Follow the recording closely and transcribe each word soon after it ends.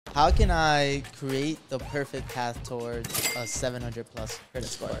How can I create the perfect path towards a 700 plus credit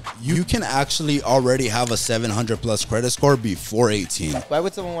score? You can actually already have a 700 plus credit score before 18. Why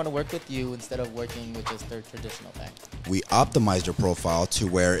would someone want to work with you instead of working with just their traditional bank? We optimize your profile to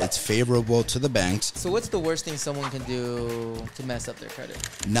where it's favorable to the banks. So what's the worst thing someone can do to mess up their credit?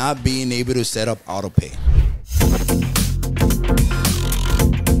 Not being able to set up auto pay.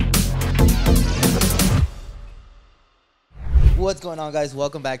 What's going on, guys?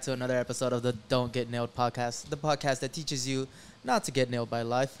 Welcome back to another episode of the Don't Get Nailed podcast, the podcast that teaches you not to get nailed by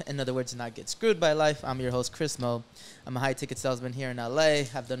life. In other words, not get screwed by life. I'm your host, Chris Mo. I'm a high-ticket salesman here in LA.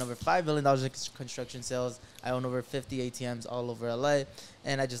 I've done over $5 million in construction sales. I own over 50 ATMs all over LA,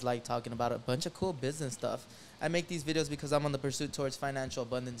 and I just like talking about a bunch of cool business stuff. I make these videos because I'm on the pursuit towards financial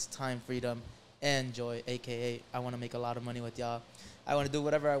abundance, time, freedom, and joy, aka I want to make a lot of money with y'all. I want to do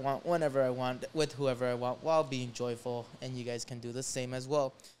whatever I want, whenever I want, with whoever I want, while being joyful, and you guys can do the same as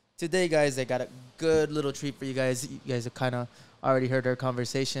well. Today, guys, I got a good little treat for you guys. You guys have kind of already heard our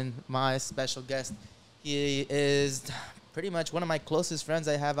conversation. My special guest, he is pretty much one of my closest friends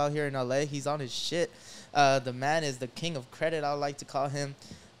I have out here in LA. He's on his shit. The man is the king of credit, I like to call him.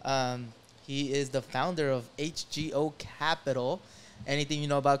 He is the founder of HGO Capital. Anything you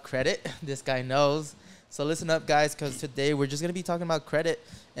know about credit, this guy knows. So listen up, guys, because today we're just going to be talking about credit.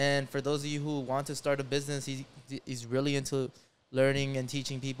 And for those of you who want to start a business, he's really into learning and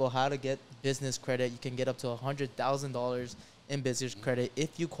teaching people how to get business credit. You can get up to $100,000 in business credit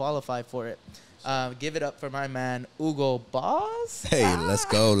if you qualify for it. Give it up for my man, Hugo Boss. Hey, let's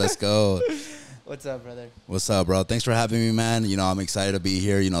go. Let's go. What's up, brother? What's up, bro? Thanks for having me, man. I'm excited to be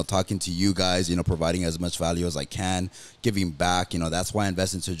here, talking to you guys, providing as much value as I can, giving back. That's why I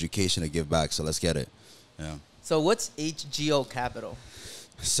invest into education, to give back. So let's get it. Yeah. So what's HGO Capital?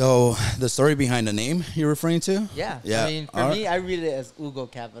 So the story behind the name you're referring to? Yeah. Yeah. I mean, for me, I read it as Hugo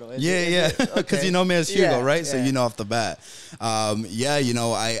Capital. Because Okay. you know me as Hugo, right? So yeah. you know off the bat.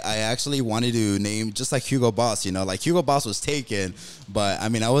 I actually wanted to name just like Hugo Boss, like Hugo Boss was taken, but I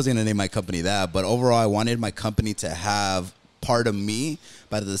mean, I wasn't going to name my company that, but overall I wanted my company to have part of me,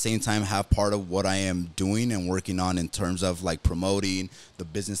 but at the same time have part of what I am doing and working on in terms of like promoting the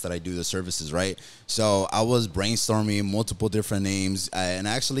business that I do, the services, right? So I was brainstorming multiple different names and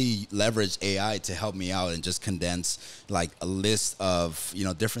actually leveraged AI to help me out and just condense like a list of,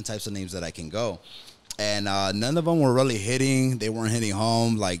 different types of names that I can go. And none of them were really hitting. They weren't hitting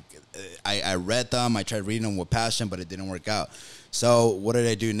home. Like I read them, I tried reading them with passion, but it didn't work out. So what did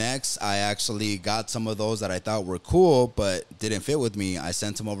I do next? I actually got some of those that I thought were cool, but didn't fit with me. I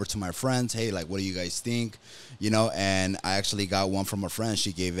sent them over to my friends. Hey, like, what do you guys think? And I actually got one from a friend.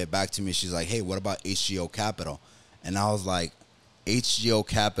 She gave it back to me. She's like, hey, what about HGO Capital? And I was like, HGO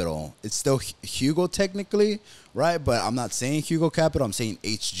Capital. It's still Hugo technically, right? But I'm not saying Hugo Capital. I'm saying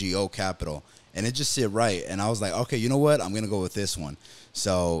HGO Capital. And it just sit right. And I was like, okay, you know what? I'm going to go with this one.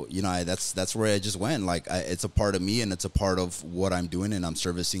 So, that's where I just went. Like, it's a part of me and it's a part of what I'm doing and I'm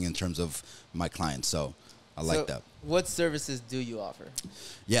servicing in terms of my clients. So I like that. What services do you offer?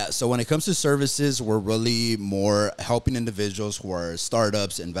 Yeah, so when it comes to services, we're really more helping individuals who are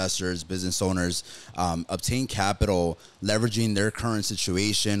startups, investors, business owners, obtain capital, leveraging their current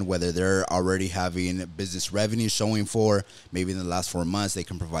situation, whether they're already having business revenue showing for, maybe in the last 4 months, they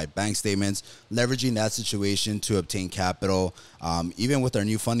can provide bank statements, leveraging that situation to obtain capital. Even with our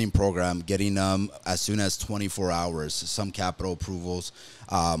new funding program, getting them as soon as 24 hours, some capital approvals.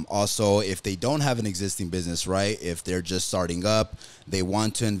 Also, if they don't have an existing business, right? If they're just starting up, they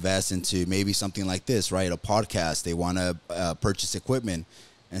want to invest into maybe something like this, right? A podcast. They want to purchase equipment.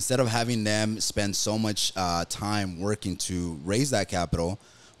 Instead of having them spend so much time working to raise that capital,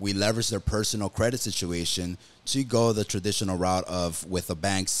 we leverage their personal credit situation to go the traditional route of with the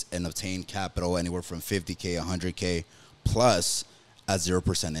banks and obtain capital anywhere from 50K, 100K plus at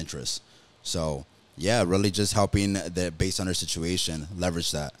 0% interest. So yeah, really just helping based on their situation,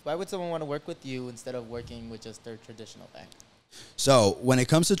 leverage that. Why would someone want to work with you instead of working with just their traditional bank? So when it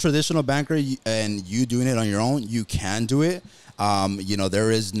comes to traditional banker and you doing it on your own, you can do it.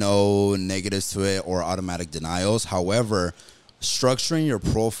 There is no negatives to it or automatic denials. However, structuring your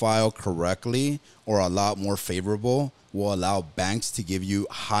profile correctly or a lot more favorable will allow banks to give you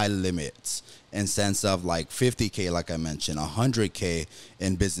high limits in sense of like 50K, like I mentioned, 100K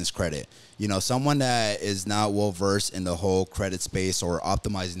in business credit. Someone that is not well versed in the whole credit space or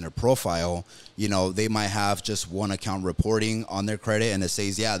optimizing their profile, they might have just one account reporting on their credit and it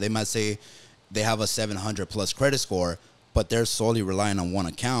says, they might say they have a 700 plus credit score, but they're solely relying on one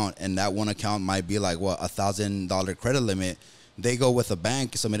account, and that one account might be like $1,000 credit limit. they go with a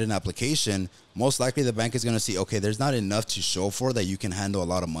bank, submit an application, most likely the bank is going to see, okay, there's not enough to show for that you can handle a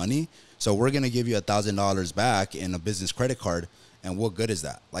lot of money. So we're going to give you $1,000 back in a business credit card. And what good is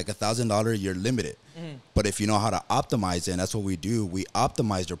that? Like $1,000, you're limited. But if you know how to optimize it, and that's what we do, we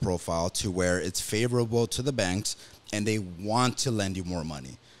optimize your profile to where it's favorable to the banks and they want to lend you more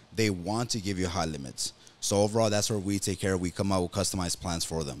money. They want to give you high limits. So overall, that's where we take care. We come out with customized plans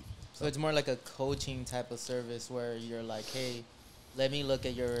for them. So it's more like a coaching type of service where you're like, hey, let me look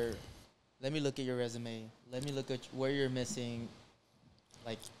at your resume. Let me look at where you're missing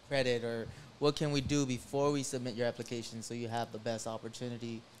like credit, or what can we do before we submit your application so you have the best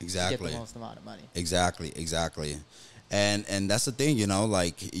opportunity to get the most amount of money. Exactly. And that's the thing, you know,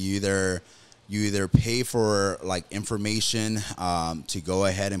 like you either pay for like information to go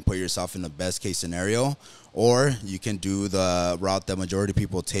ahead and put yourself in the best case scenario, or you can do the route that majority of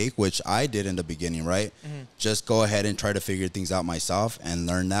people take, which I did in the beginning, right? Just go ahead and try to figure things out myself and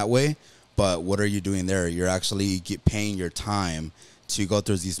learn that way. But what are you doing there? You're actually paying your time to go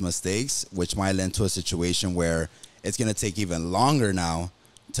through these mistakes, which might lead to a situation where it's going to take even longer now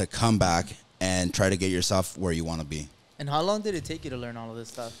to come back and try to get yourself where you want to be. And how long did it take you to learn all of this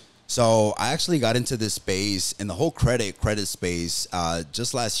stuff? So I actually got into this space in the whole credit space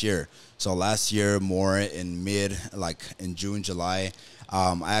just last year. So last year, more in in June, July,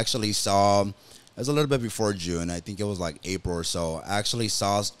 I actually saw, it was a little bit before June. I think it was like April or so. I actually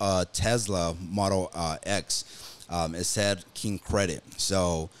saw a Tesla Model X. It said King Credit.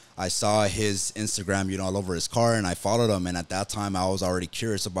 So I saw his Instagram, all over his car, and I followed him. And at that time, I was already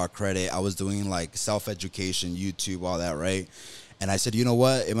curious about credit. I was doing like self-education, YouTube, all that, right? And I said, you know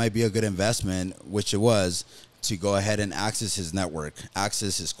what? It might be a good investment, which it was, to go ahead and access his network,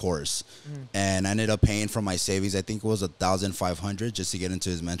 access his course. And I ended up paying for my savings. I think it was $1,500 just to get into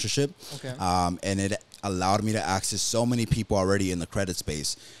his mentorship. Okay. And it allowed me to access so many people already in the credit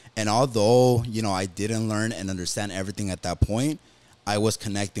space. And although, I didn't learn and understand everything at that point, I was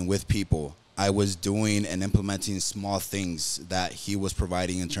connecting with people. I was doing and implementing small things that he was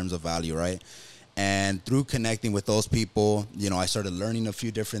providing in terms of value, right? And through connecting with those people, I started learning a few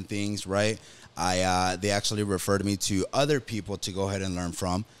different things, right? They actually referred me to other people to go ahead and learn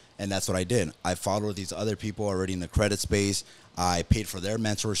from. And that's what I did. I followed these other people already in the credit space. I paid for their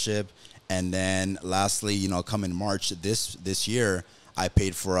mentorship. And then lastly, come March this year, I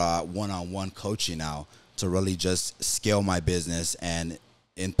paid for one-on-one coaching now to really just scale my business and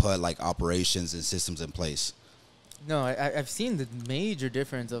input like operations and systems in place. No, I've seen the major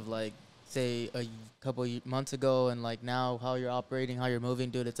difference of like, say a couple months ago and like now how you're operating, how you're moving,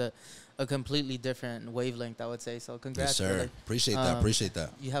 dude. It's a completely different wavelength, I would say. So congrats. Yes, sir. Brother. Appreciate that.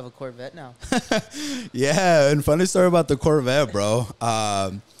 You have a Corvette now. Yeah, and funny story about the Corvette, bro.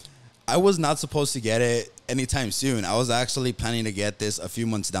 I was not supposed to get it anytime soon. I was actually planning to get this a few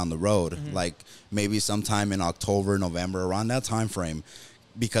months down the road, like maybe sometime in October, November, around that time frame,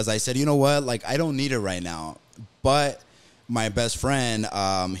 because I said, you know what, like I don't need it right now. But my best friend,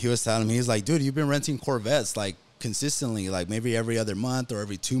 he was telling me, he's like, dude, you've been renting Corvettes like consistently, like maybe every other month or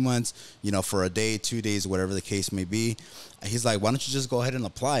every 2 months, for a day, 2 days, whatever the case may be. He's like, why don't you just go ahead and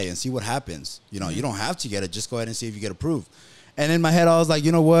apply and see what happens? You don't have to get it. Just go ahead and see if you get approved. And in my head, I was like,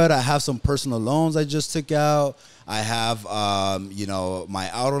 you know what? I have some personal loans I just took out. I have,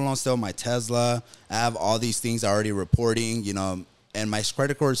 my auto loan still, my Tesla. I have all these things already reporting, and my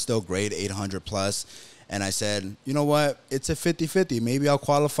credit score is still great, 800 plus. And I said, you know what? It's a 50-50. Maybe I'll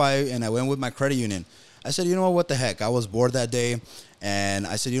qualify. And I went with my credit union. I said, you know what the heck? I was bored that day. And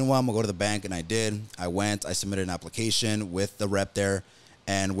I said, you know what? I'm going to go to the bank. And I did. I went. I submitted an application with the rep there.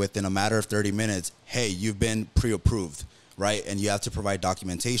 And within a matter of 30 minutes, hey, you've been pre-approved, right? And you have to provide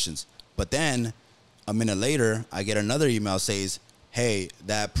documentations. But then a minute later, I get another email says, hey,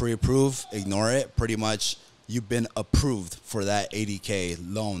 that pre-approved, ignore it. Pretty much you've been approved for that $80K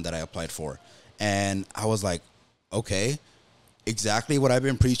loan that I applied for. And I was like, okay, exactly what I've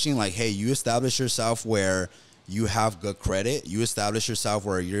been preaching. Like, hey, you establish yourself where you have good credit. You establish yourself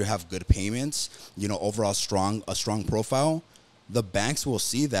where you have good payments, overall a strong profile. The banks will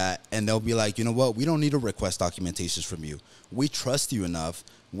see that and they'll be like, you know what? We don't need to request documentations from you. We trust you enough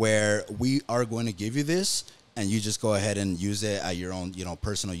where we are going to give you this and you just go ahead and use it at your own,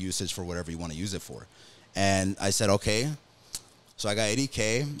 personal usage for whatever you want to use it for. And I said, okay. So I got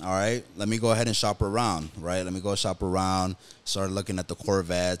 $80K. All right, let me go ahead and shop around, right? Let me go shop around, started looking at the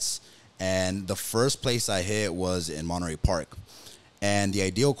Corvettes. And the first place I hit was in Monterey Park. And the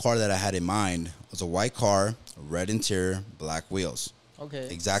ideal car that I had in mind was a white car, red interior, black wheels. Okay.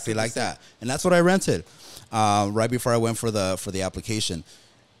 Exactly like that. And that's what I rented right before I went for the application.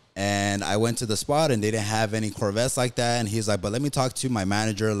 And I went to the spot and they didn't have any Corvettes like that. And he's like, but let me talk to my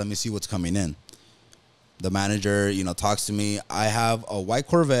manager. Let me see what's coming in. The manager, talks to me. I have a white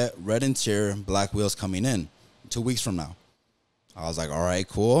Corvette, red interior, black wheels coming in 2 weeks from now. I was like, all right,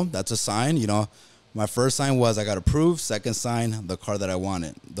 cool. That's a sign. My first sign was I got approved. Second sign, the car that I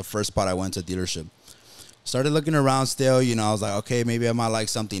wanted. The first spot I went to dealership. Started looking around still. I was like, okay, maybe I might like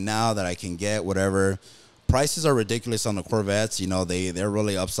something now that I can get, whatever. Prices are ridiculous on the Corvettes. They're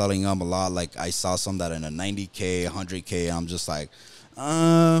really upselling them a lot. Like I saw some that in a 90K, 100K. I'm just like,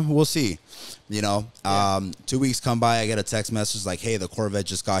 we'll see. 2 weeks come by, I get a text message like, hey, the Corvette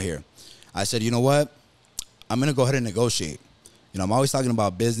just got here. I said, you know what? I'm going to go ahead and negotiate. I'm always talking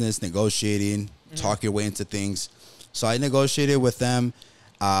about business, negotiating, talk your way into things. So I negotiated with them.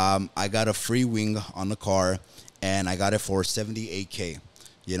 I got a free wing on the car, and I got it for $78K.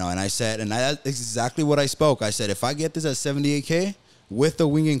 And I said, and that's exactly what I spoke. I said, if I get this at $78K with the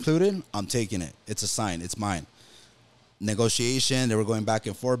wing included, I'm taking it. It's a sign. It's mine. Negotiation. They were going back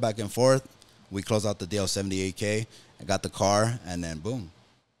and forth, back and forth. We closed out the deal, $78K. I got the car, and then boom.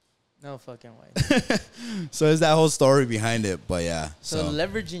 No fucking way. So there's that whole story behind it, but yeah. So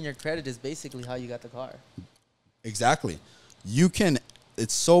leveraging your credit is basically how you got the car. Exactly.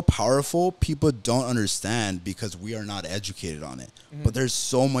 It's so powerful. People don't understand because we are not educated on it. But there's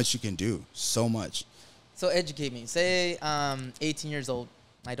so much you can do. So much. So educate me. Say I'm 18 years old.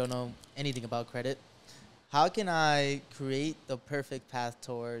 I don't know anything about credit. How can I create the perfect path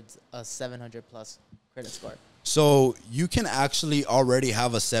towards a 700 plus credit score? So you can actually already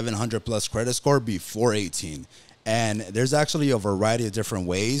have a 700 plus credit score before 18. And there's actually a variety of different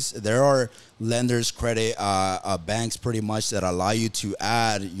ways. There are lenders, credit banks pretty much that allow you to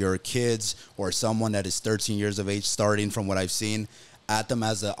add your kids or someone that is 13 years of age, starting from what I've seen, add them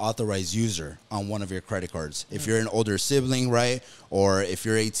as an authorized user on one of your credit cards. If you're an older sibling, right, or if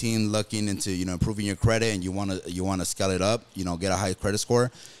you're 18 looking into improving your credit and you want to scale it up, get a high credit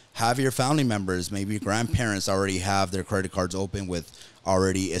score, have your family members, maybe grandparents already have their credit cards open with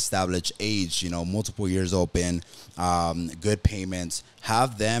already established age, multiple years open, good payments.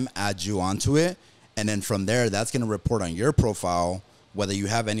 Have them add you onto it. And then from there, that's going to report on your profile, whether you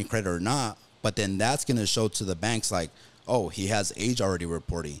have any credit or not. But then that's going to show to the banks like, oh, he has age already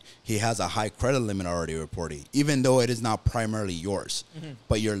reporting. He has a high credit limit already reporting, even though it is not primarily yours.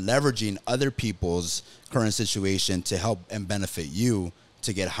 But you're leveraging other people's current situation to help and benefit you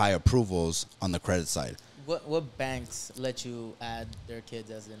to get high approvals on the credit side. What banks let you add their kids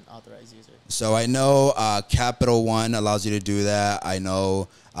as an authorized user? So I know Capital One allows you to do that. I know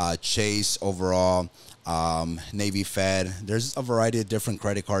Chase overall, Navy Fed. There's a variety of different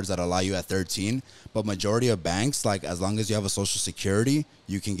credit cards that allow you at 13. But majority of banks, like as long as you have a social security,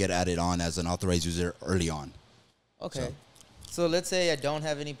 you can get added on as an authorized user early on. Okay. So let's say I don't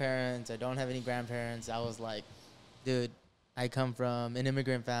have any parents. I don't have any grandparents. I was like, dude, I come from an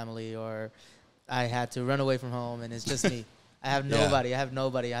immigrant family, or I had to run away from home, and it's just me. I have nobody. Yeah. I have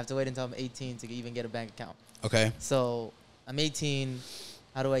nobody. I have to wait until I'm 18 to even get a bank account. Okay. So I'm 18.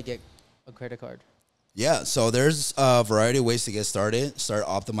 How do I get a credit card? Yeah, so there's a variety of ways to get started. Start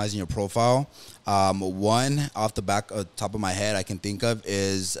optimizing your profile. One off the top of my head I can think of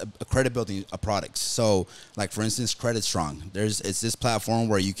is a credit building products. So, like for instance, Credit Strong. It's this platform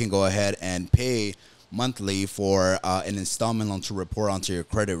where you can go ahead and pay monthly for an installment loan to report onto your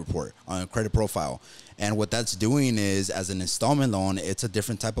credit report on your credit profile. And what that's doing is, as an installment loan, it's a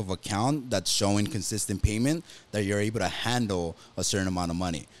different type of account that's showing consistent payment that you're able to handle a certain amount of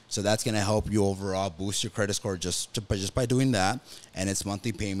money. So that's going to help you overall boost your credit score just by doing that. And it's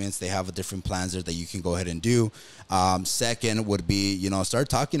monthly payments. They have different plans there that you can go ahead and do. Second would be, start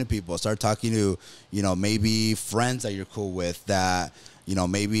talking to people. Start talking to, maybe friends that you're cool with that,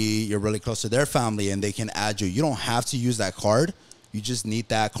 maybe you're really close to their family and they can add you. You don't have to use that card. You just need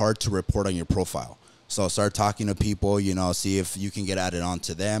that card to report on your profile. So start talking to people, see if you can get added on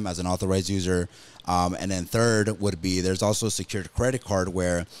to them as an authorized user. And then third would be, there's also a secured credit card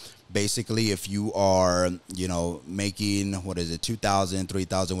where basically if you are, making, $2,000,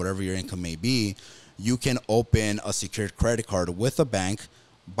 $3,000, whatever your income may be, you can open a secured credit card with a bank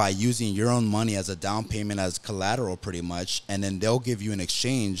by using your own money as a down payment, as collateral pretty much. And then they'll give you in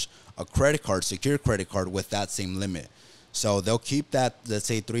exchange a credit card, secured credit card with that same limit. So they'll keep that, let's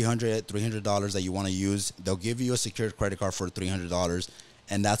say $300 that you want to use. They'll give you a secured credit card for $300.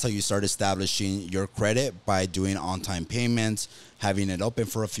 And that's how you start establishing your credit, by doing on-time payments, having it open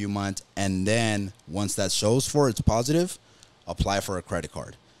for a few months. And then once that shows for it's positive, apply for a credit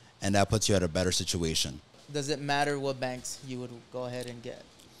card. And that puts you at a better situation. Does it matter what banks you would go ahead and get?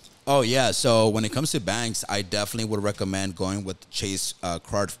 Oh, yeah. So when it comes to banks, I definitely would recommend going with Chase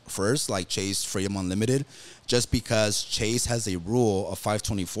card first, like Chase Freedom Unlimited, just because Chase has a rule, a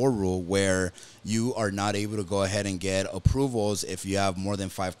 524 rule, where you are not able to go ahead and get approvals if you have more than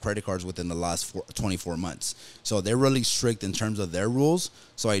 5 credit cards within the last 24 months. So they're really strict in terms of their rules.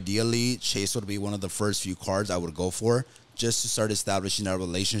 So ideally, Chase would be one of the first few cards I would go for just to start establishing that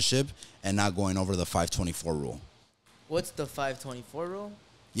relationship and not going over the 524 rule. What's the 524 rule?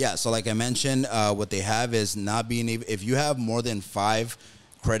 Yeah, so like I mentioned, what they have is not being able, if you have more than 5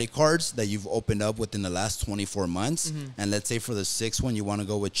 credit cards that you've opened up within the last 24 months, and let's say for the 6th one you want to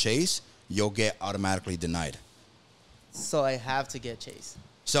go with Chase, you'll get automatically denied. So I have to get Chase.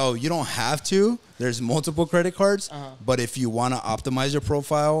 So you don't have to. There's multiple credit cards, but if you want to optimize your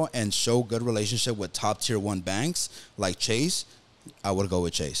profile and show good relationship with top tier 1 banks like Chase, I would go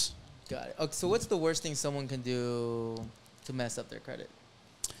with Chase. Got it. Okay, so what's the worst thing someone can do to mess up their credit?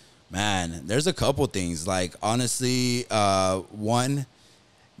 Man, there's a couple things. Like, honestly, one,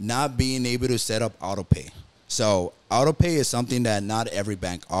 not being able to set up auto pay. So auto pay is something that not every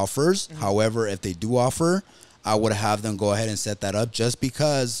bank offers. However, if they do offer, I would have them go ahead and set that up, just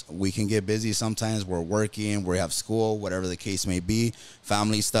because we can get busy sometimes. We're working, we have school, whatever the case may be,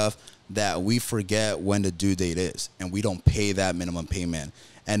 family stuff, that we forget when the due date is, and we don't pay that minimum payment.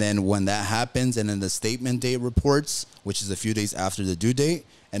 And then when that happens, and then the statement date reports, which is a few days after the due date,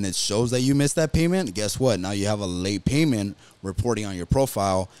 and it shows that you missed that payment, guess what? Now you have a late payment reporting on your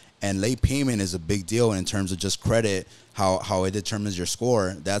profile, and late payment is a big deal in terms of just credit, how it determines your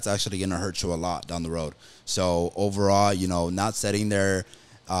score. That's actually going to hurt you a lot down the road. So overall, not setting their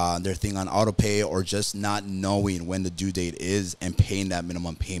thing on auto pay, or just not knowing when the due date is and paying that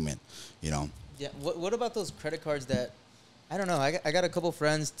minimum payment, Yeah. What about those credit cards that, I don't know, I got a couple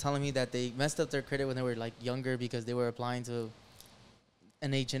friends telling me that they messed up their credit when they were like younger because they were applying to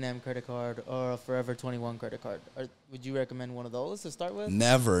an H&M credit card or a Forever 21 credit card. Would you recommend one of those to start with?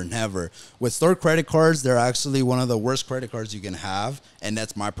 Never. With store credit cards, they're actually one of the worst credit cards you can have, and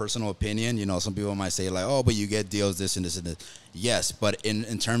that's my personal opinion. Some people might say like, oh, but you get deals, this and this and this. Yes, but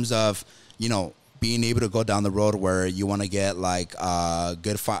in terms of, being able to go down the road where you want to get like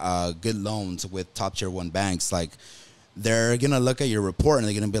good loans with top tier 1 banks, like, they're going to look at your report and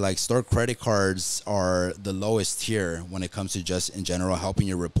they're going to be like, store credit cards are the lowest tier when it comes to just in general helping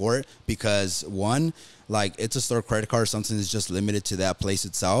your report, because one, like, it's a store credit card, something that's just limited to that place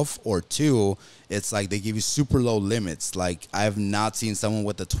itself, or two, it's like they give you super low limits. Like, I've not seen someone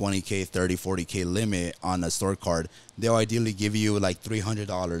with a 20K, 30, 40K limit on a store card. They'll ideally give you like $300,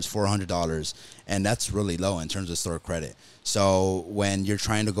 $400, and that's really low in terms of store credit. So when you're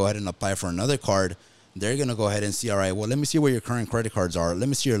trying to go ahead and apply for another card, they're going to go ahead and see, all right, well, let me see where your current credit cards are. Let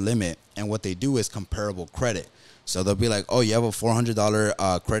me see your limit. And what they do is comparable credit. So they'll be like, oh, you have a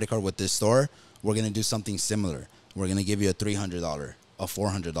 $400 credit card with this store. We're going to do something similar. We're going to give you a $300, a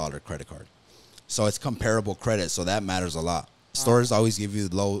 $400 credit card. So it's comparable credit. So that matters a lot. Stores always give you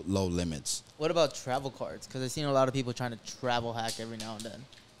low limits. What about travel cards? Because I've seen a lot of people trying to travel hack every now and then.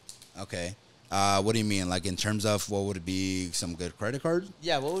 Okay. What do you mean? Like, in terms of what would be some good credit cards?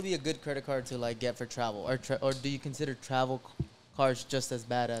 Yeah, what would be a good credit card to like get for travel? Or do you consider travel cards just as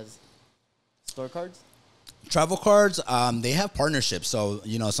bad as store cards? Travel cards, they have partnerships. So,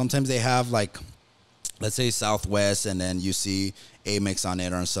 sometimes they have like, let's say Southwest, and then you see Amex on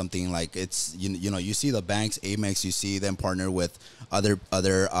it or something. Like, it's, you see the banks, Amex, you see them partner with other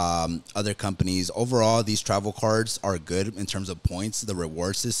companies. Overall, these travel cards are good in terms of points, the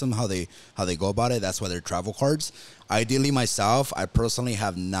reward system, how they go about it. That's why they're travel cards. Ideally, myself, I personally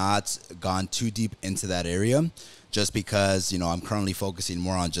have not gone too deep into that area, just because, I'm currently focusing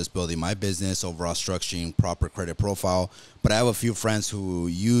more on just building my business, overall structuring proper credit profile. But I have a few friends who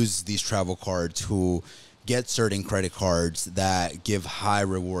use these travel cards, who get certain credit cards that give high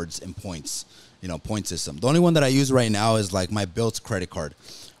rewards and points, point system. The only one that I use right now is like my Built credit card.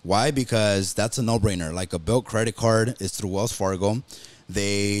 Why? Because that's a no-brainer. Like, a Built credit card is through Wells Fargo.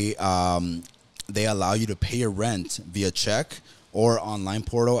 They allow you to pay your rent via check or online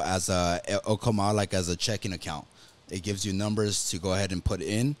portal it'll come out like as a checking account. It gives you numbers to go ahead and put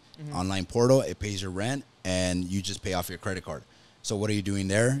in online portal. It pays your rent, and you just pay off your credit card. So what are you doing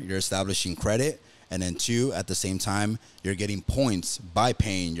there? You're establishing credit. And then two, at the same time, you're getting points by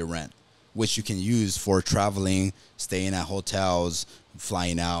paying your rent, which you can use for traveling, staying at hotels,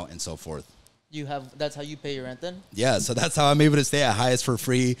 flying out, and so forth. That's how you pay your rent then? Yeah, so that's how I'm able to stay at Hyatt's for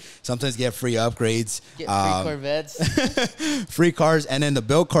free. Sometimes get free upgrades. Get free Corvettes. Free cars. And then the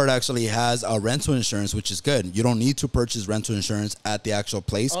Built card actually has a rental insurance, which is good. You don't need to purchase rental insurance at the actual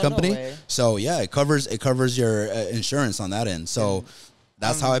place company. No way. So yeah, it covers your insurance on that end. So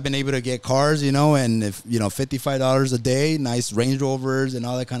That's how I've been able to get cars, and if, $55 a day, nice Range Rovers and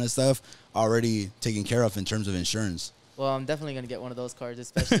all that kind of stuff already taken care of in terms of insurance. Well, I'm definitely going to get one of those cars,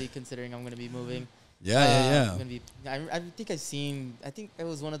 especially considering I'm going to be moving. Yeah. I think it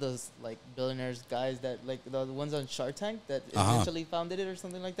was one of those like billionaires guys that like the ones on Shark Tank that eventually founded it or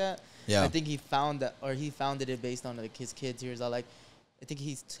something like that. Yeah. I think he founded it based on like his kids. He was all like, I think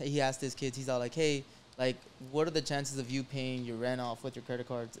he asked his kids, he's all like, hey, like, what are the chances of you paying your rent off with your credit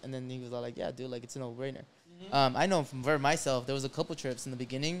cards? And then he was all like, yeah, dude, like, it's a no-brainer. I know for myself, there was a couple trips in the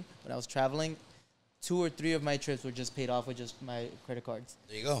beginning when I was traveling. 2 or 3 of my trips were just paid off with just my credit cards.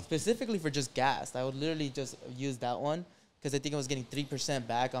 There you go. Specifically for just gas. I would literally just use that one because I think I was getting 3%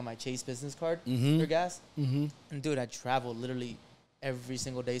 back on my Chase business card for gas. And, dude, I traveled literally every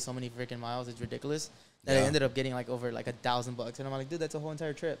single day so many freaking miles. It's ridiculous. That I ended up getting like over like $1,000, and I'm like, dude, that's a whole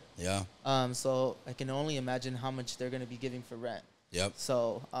entire trip. Yeah. So I can only imagine how much they're gonna be giving for rent. Yep.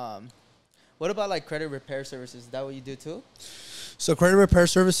 So, what about like credit repair services? Is that what you do too? So credit repair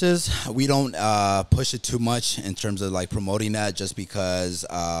services, we don't push it too much in terms of like promoting that, just because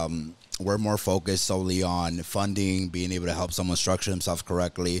we're more focused solely on funding, being able to help someone structure themselves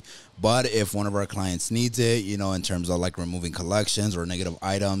correctly. But if one of our clients needs it, in terms of like removing collections or negative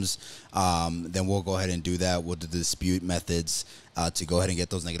items, then we'll go ahead and do that. We'll do the dispute methods to go ahead and get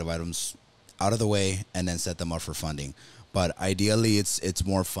those negative items out of the way and then set them up for funding. But ideally, it's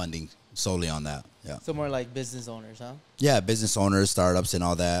more funding solely on that. Yeah. So more like business owners, huh? Yeah, business owners, startups, and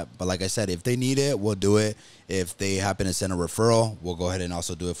all that. But like I said, if they need it, we'll do it. If they happen to send a referral, we'll go ahead and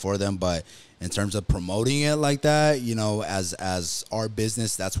also do it for them. But in terms of promoting it like that, as our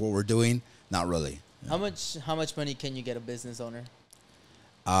business, that's what we're doing. Not really. How much money can you get a business owner?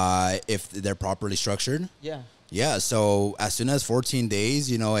 If they're properly structured. Yeah. Yeah, so as soon as 14 days,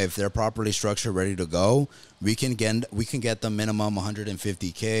 if they're properly structured, ready to go, we can get them minimum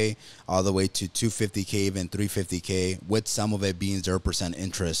 150K all the way to 250K, even 350K, with some of it being 0%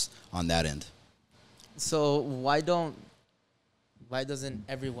 interest on that end. So why doesn't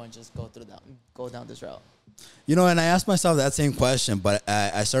everyone just go down this route? And I asked myself that same question, but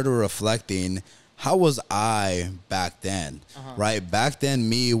I started reflecting, how was I back then, right? Back then,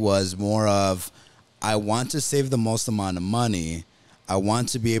 me was more of, I want to save the most amount of money. I want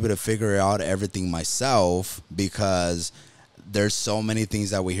to be able to figure out everything myself, because there's so many things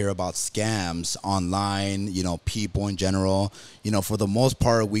that we hear about scams online, people in general. For the most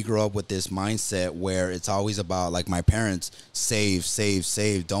part, we grew up with this mindset where it's always about, like my parents, save.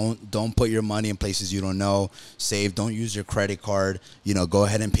 Don't put your money in places you don't know. Save. Don't use your credit card. Go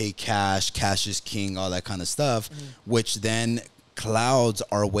ahead and pay cash. Cash is king, all that kind of stuff, which then clouds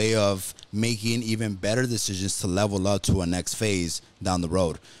our way of making even better decisions to level up to a next phase down the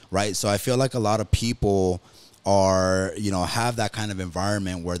road, right? So I feel like a lot of people are, have that kind of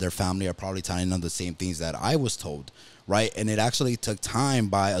environment where their family are probably telling them the same things that I was told, right? And it actually took time,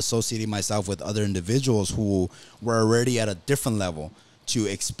 by associating myself with other individuals who were already at a different level, to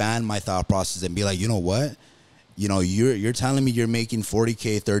expand my thought process and be like, you know what? You're telling me you're making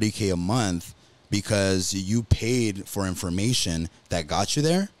 40K, 30K a month because you paid for information that got you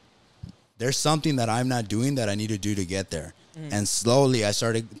there. There's something that I'm not doing that I need to do to get there. And slowly I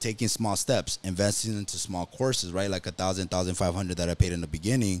started taking small steps, investing into small courses, right? Like 1,000, 1,500 that I paid in the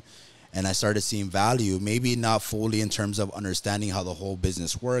beginning. And I started seeing value, maybe not fully in terms of understanding how the whole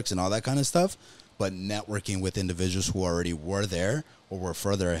business works and all that kind of stuff, but networking with individuals who already were there or were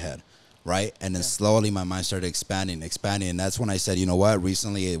further ahead, right? And then slowly my mind started expanding. And that's when I said, you know what,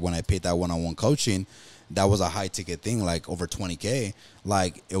 recently when I paid that one-on-one coaching, that was a high ticket thing, like over 20K.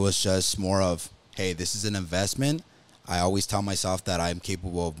 Like, it was just more of, hey, this is an investment. I always tell myself that I'm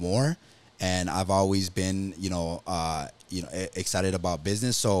capable of more, and I've always been, excited about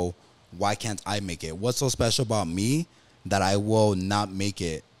business. So why can't I make it? What's so special about me that I will not make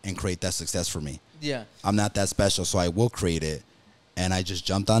it and create that success for me? Yeah. I'm not that special, so I will create it. And I just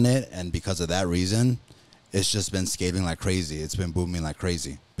jumped on it, and because of that reason, it's just been scaling like crazy. It's been booming like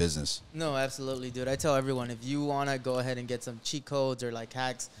crazy, business. No, absolutely, dude. I tell everyone, if you want to go ahead and get some cheat codes or like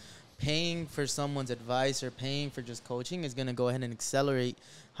hacks, paying for someone's advice or paying for just coaching is going to go ahead and accelerate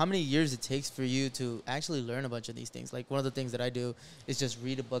how many years it takes for you to actually learn a bunch of these things. Like, one of the things that I do is just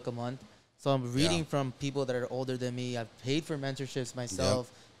read a book a month. So I'm reading from people that are older than me. I've paid for mentorships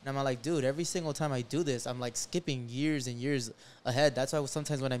myself. And I'm like, dude, every single time I do this, I'm like skipping years and years ahead. That's why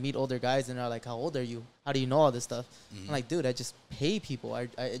sometimes when I meet older guys and they're like, how old are you? How do you know all this stuff? I'm like, dude, I just pay people. I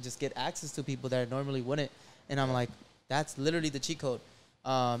just get access to people that I normally wouldn't. And I'm like, that's literally the cheat code.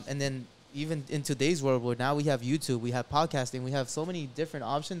 And then even in today's world where now we have YouTube, we have podcasting, we have so many different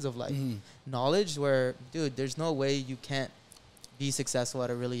options of like knowledge where, dude, there's no way you can't be successful at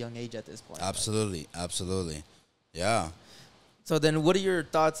a really young age at this point. Absolutely. Absolutely. Yeah. So then what are your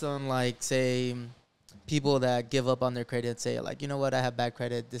thoughts on, like, say, people that give up on their credit and say, like, you know what, I have bad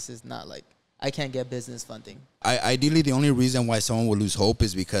credit. This is not, like, I can't get business funding. Ideally, the only reason why someone would lose hope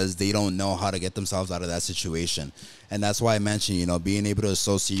is because they don't know how to get themselves out of that situation. And that's why I mentioned, you know, being able to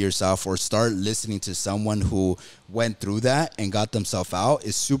associate yourself or start listening to someone who went through that and got themselves out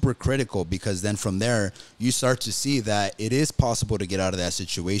is super critical, because then from there, you start to see that it is possible to get out of that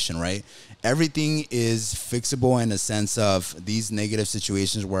situation, right? Everything is fixable in a sense of these negative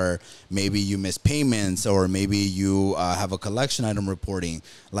situations where maybe you miss payments or maybe you have a collection item reporting.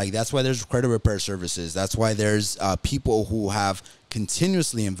 Like, that's why there's credit repair services. That's why there's people who have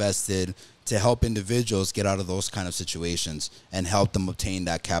continuously invested to help individuals get out of those kind of situations and help them obtain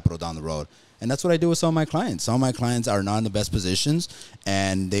that capital down the road. And that's what I do with some of my clients. Some of my clients are not in the best positions,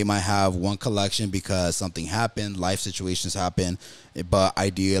 and they might have one collection because something happened, life situations happen, but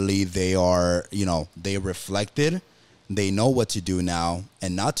ideally they are, you know, they reflected, they know what to do now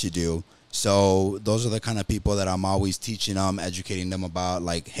and not to do. So those are the kind of people that I'm always teaching them, educating them about,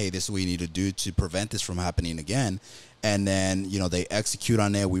 like, hey, this is what you need to do to prevent this from happening again. And then, you know, they execute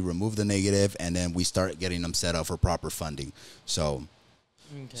on it. We remove the negative, and then we start getting them set up for proper funding. So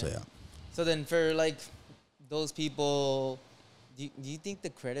yeah. So then for, like, those people, do you think the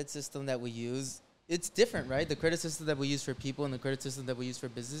credit system that we use, it's different, right? The credit system that we use for people and the credit system that we use for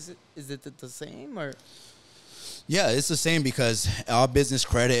business, is it the same, or? Yeah, it's the same, because our business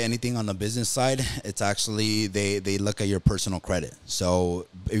credit, anything on the business side, it's actually, they look at your personal credit. So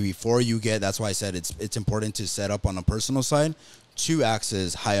before you get, that's why I said it's important to set up on the personal side to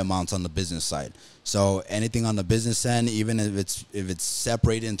access high amounts on the business side. So anything on the business end, even if it's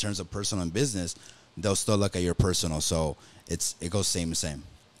separated in terms of personal and business, they'll still look at your personal. So it goes same.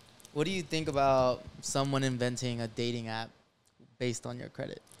 What do you think about someone inventing a dating app based on your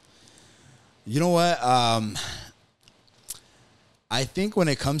credit? You know what? I think when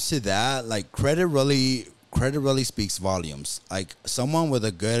it comes to that, like, credit really speaks volumes. Like, someone with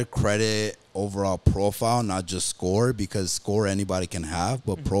a good credit overall profile, not just score, because score anybody can have,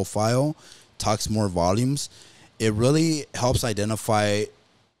 but profile talks more volumes. It really helps identify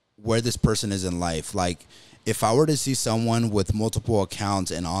where this person is in life. Like, if I were to see someone with multiple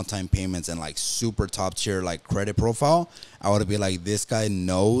accounts and on-time payments and, like, super top tier, like, credit profile, I would be like, this guy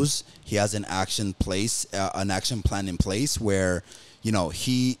knows he has an action plan in place where, you know,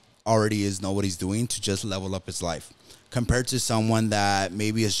 he already know what he's doing to just level up his life, compared to someone that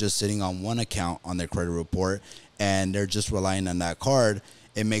maybe is just sitting on one account on their credit report and they're just relying on that card.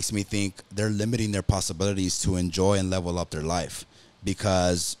 It makes me think they're limiting their possibilities to enjoy and level up their life,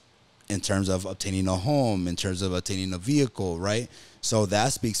 because in terms of obtaining a home, in terms of obtaining a vehicle, right? So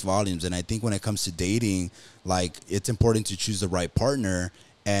that speaks volumes. And I think when it comes to dating, like, it's important to choose the right partner.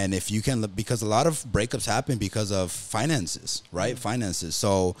 And if you can, because a lot of breakups happen because of finances, right? Finances.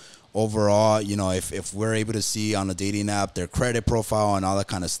 So overall, you know, if we're able to see on a dating app their credit profile and all that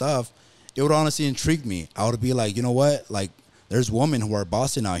kind of stuff, it would honestly intrigue me. I would be like, you know what? Like, there's women who are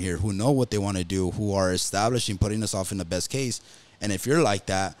bossing out here, who know what they want to do, who are establishing, putting us off in the best case. And if you're like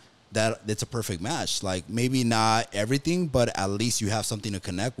that, it's a perfect match. Like, maybe not everything, but at least you have something to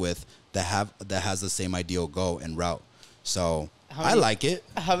connect with that has the same ideal goal and route. So I like it.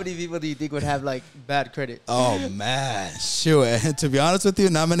 How many people do you think would have, like, bad credit? Oh man, shoot. And to be honest with you,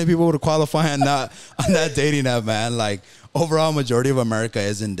 not many people would qualify on that dating app, man. Like, overall majority of America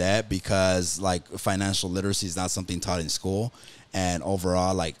is in debt because, like, financial literacy is not something taught in school. And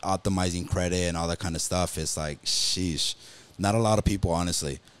overall, like, optimizing credit and all that kind of stuff is like, sheesh, not a lot of people,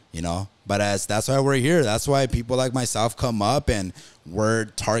 honestly. You know, but that's why we're here. That's why people like myself come up, and we're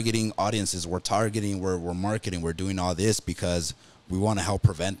targeting audiences. We're marketing. We're doing all this because we want to help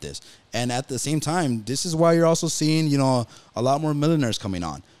prevent this. And at the same time, this is why you're also seeing, you know, a lot more millionaires coming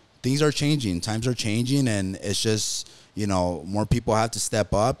on. Things are changing. Times are changing. And it's just, you know, more people have to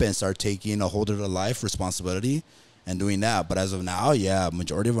step up and start taking a hold of their life responsibility and doing that. But as of now, yeah,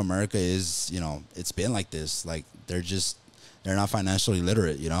 majority of America is, you know, it's been like this. Like, they're not financially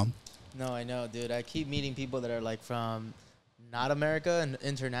literate, you know? No, I know, dude. I keep meeting people that are, like, from not America and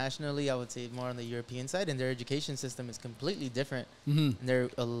internationally, I would say more on the European side, and their education system is completely different. And they're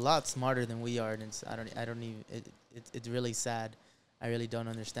a lot smarter than we are. And it's really sad. I really don't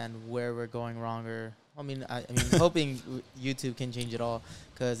understand where we're going wrong, or, I mean, hoping YouTube can change it all,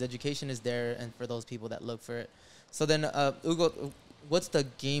 because education is there, and for those people that look for it. So then, Hugo, what's the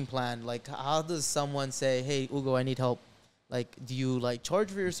game plan? Like, how does someone say, hey, Hugo, I need help? Like, do you, like,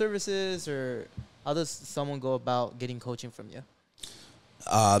 charge for your services, or how does someone go about getting coaching from you?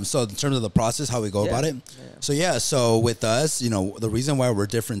 So in terms of the process, how we go about it. So with us, the reason why we're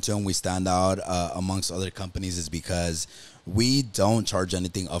different too and we stand out amongst other companies is because we don't charge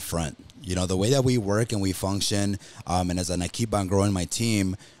anything upfront. The way that we work and we function, and as I keep on growing my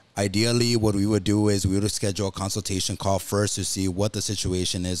team, ideally what we would do is we would schedule a consultation call first to see what the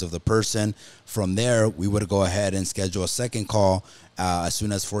situation is of the person. From there, we would go ahead and schedule a second call as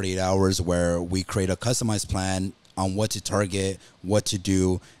soon as 48 hours where we create a customized plan on what to target, what to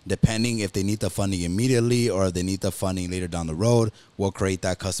do, depending if they need the funding immediately or if they need the funding later down the road. We'll create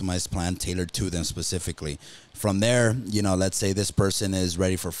that customized plan tailored to them specifically. From there, let's say this person is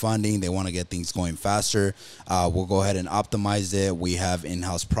ready for funding. They want to get things going faster. We'll go ahead and optimize it. We have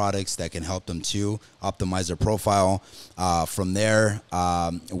in-house products that can help them to optimize their profile. From there,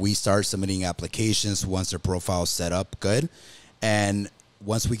 we start submitting applications once their profile is set up good. And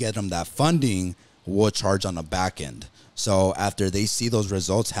once we get them that funding, we'll charge on the back end. So after they see those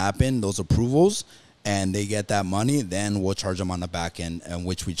results happen, those approvals, and they get that money, then we'll charge them on the back end, and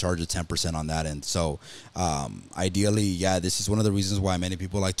which we charge a 10% on that end. So ideally, this is one of the reasons why many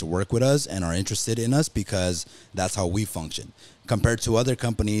people like to work with us and are interested in us, because that's how we function. Compared to other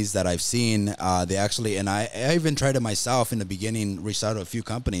companies that I've seen, they actually, and I even tried it myself in the beginning, reached out to a few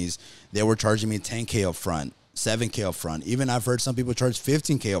companies, they were charging me $10K up front. $7K up front. Even I've heard some people charge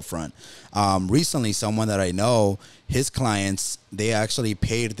 $15K up front. Recently, someone that I know, his clients, they actually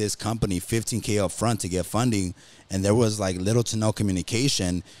paid this company $15K up front to get funding, and there was like little to no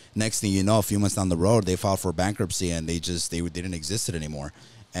communication. Next thing you know, a few months down the road, they filed for bankruptcy and they didn't exist anymore,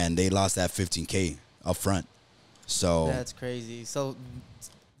 and they lost that $15K up front. So that's crazy. So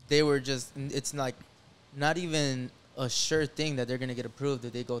they were just, it's like not even a sure thing that they're going to get approved.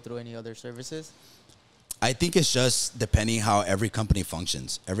 Did they go through any other services? I think it's just depending how every company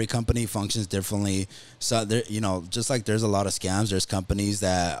functions. Every company functions differently. So there, just like there's a lot of scams, there's companies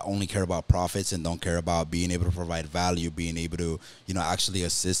that only care about profits and don't care about being able to provide value, being able to, actually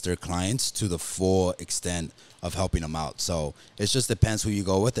assist their clients to the full extent of helping them out. So it just depends who you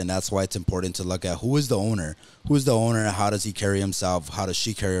go with, and that's why it's important to look at who is the owner. Who's the owner? How does he carry himself? How does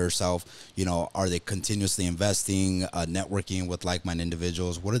she carry herself? Are they continuously investing, networking with like-minded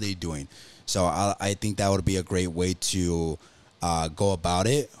individuals? What are they doing? So I think that would be a great way to go about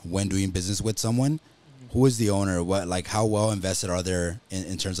it when doing business with someone. Who is the owner? How well invested are they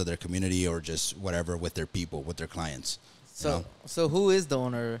in terms of their community or just whatever with their people, with their clients? So who is the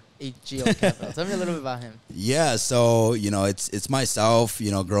owner of HGO Capital? Tell me a little bit about him. Yeah, so it's myself.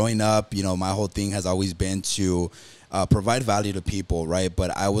 Growing up, my whole thing has always been to provide value to people, right?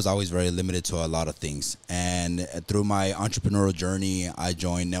 But I was always very limited to a lot of things. And through my entrepreneurial journey, I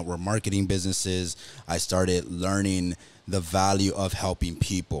joined network marketing businesses. I started learning the value of helping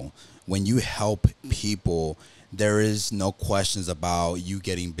people. When you help people, there is no questions about you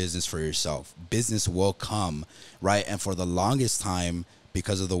getting business for yourself. Business will come, right? And for the longest time,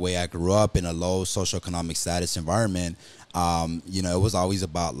 because of the way I grew up in a low socioeconomic status environment, it was always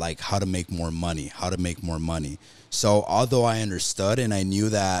about like how to make more money. So although I understood and I knew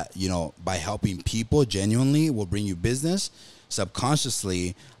that, by helping people genuinely will bring you business,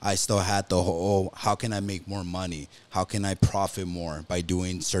 subconsciously, I still had the whole, how can I make more money? How can I profit more by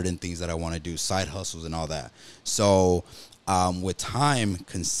doing certain things that I want to do, side hustles and all that. So with time,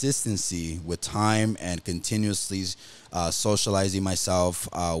 consistency, with time and continuously socializing myself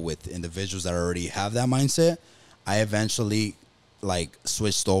with individuals that already have that mindset, I eventually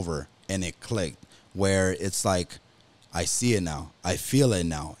switched over and it clicked. Where it's like, I see it now. I feel it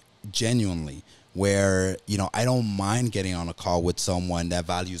now, genuinely. Where, I don't mind getting on a call with someone that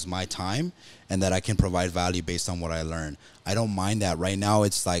values my time and that I can provide value based on what I learn. I don't mind that. Right now,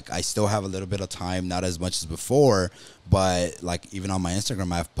 it's like I still have a little bit of time, not as much as before, but even on my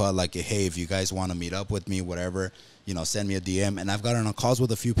Instagram, I've put hey, if you guys want to meet up with me, whatever, send me a DM. And I've gotten on calls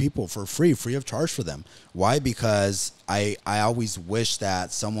with a few people for free of charge for them. Why? Because I always wish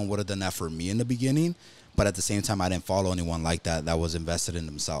that someone would have done that for me in the beginning, but at the same time, I didn't follow anyone like that was invested in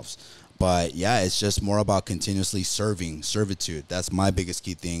themselves. But yeah, it's just more about continuously servitude. That's my biggest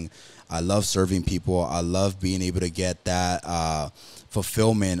key thing. I love serving people. I love being able to get that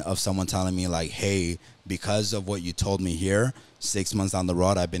fulfillment of someone telling me hey, because of what you told me here, 6 months down the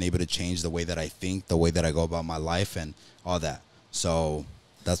road, I've been able to change the way that I think, the way that I go about my life and all that. So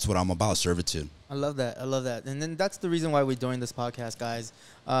that's what I'm about, servitude. I love that. And then that's the reason why we're doing this podcast, guys.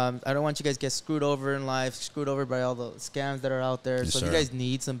 I don't want you guys to get screwed over in life, screwed over by all the scams that are out there. Yes, so sir. if you guys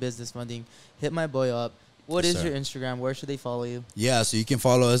need some business funding, hit my boy up. What Yes, is sir. your Instagram? Where should they follow you? Yeah, so you can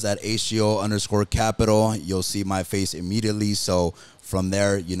follow us at HGO_capital. You'll see my face immediately. So from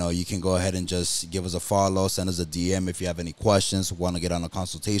there, you can go ahead and just give us a follow, send us a DM if you have any questions, want to get on a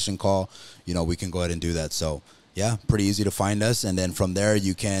consultation call, we can go ahead and do that. So yeah, pretty easy to find us. And then from there,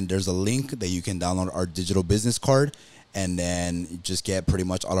 there's a link that you can download our digital business card, and then just get pretty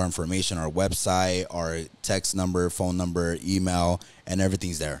much all our information, our website, our text number, phone number, email, and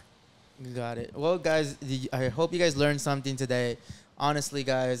everything's there. Got it. Well, guys, I hope you guys learned something today. Honestly,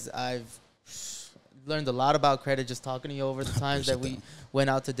 guys, I've learned a lot about credit just talking to you over the times that we went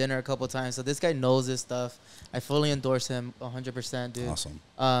out to dinner a couple of times. So this guy knows this stuff. I fully endorse him 100%, dude.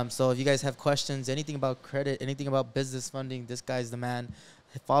 Awesome. So if you guys have questions, anything about credit, anything about business funding, this guy's the man.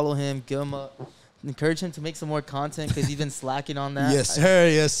 Follow him, give him encourage him to make some more content because he's been slacking on that. Yes, sir.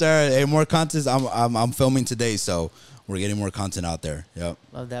 Yes, sir. Hey, more content. I'm filming today, so we're getting more content out there. Yep.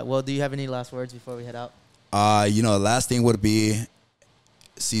 Love that. Well, do you have any last words before we head out? The last thing would be,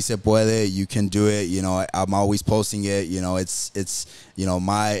 si se puede, you can do it. I'm always posting it. It's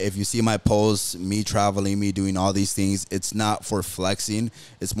if you see my posts, me traveling, me doing all these things, it's not for flexing.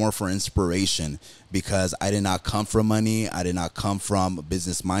 It's more for inspiration, because I did not come from money. I did not come from a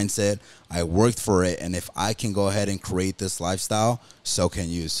business mindset. I worked for it. And if I can go ahead and create this lifestyle, so can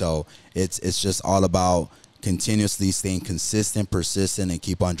you. So it's just all about continuously staying consistent, persistent, and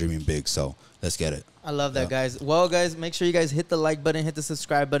keep on dreaming big. So let's get it. I love that, guys. Well, guys, make sure you guys hit the like button, hit the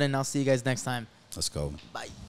subscribe button. I'll see you guys next time. Let's go. Bye.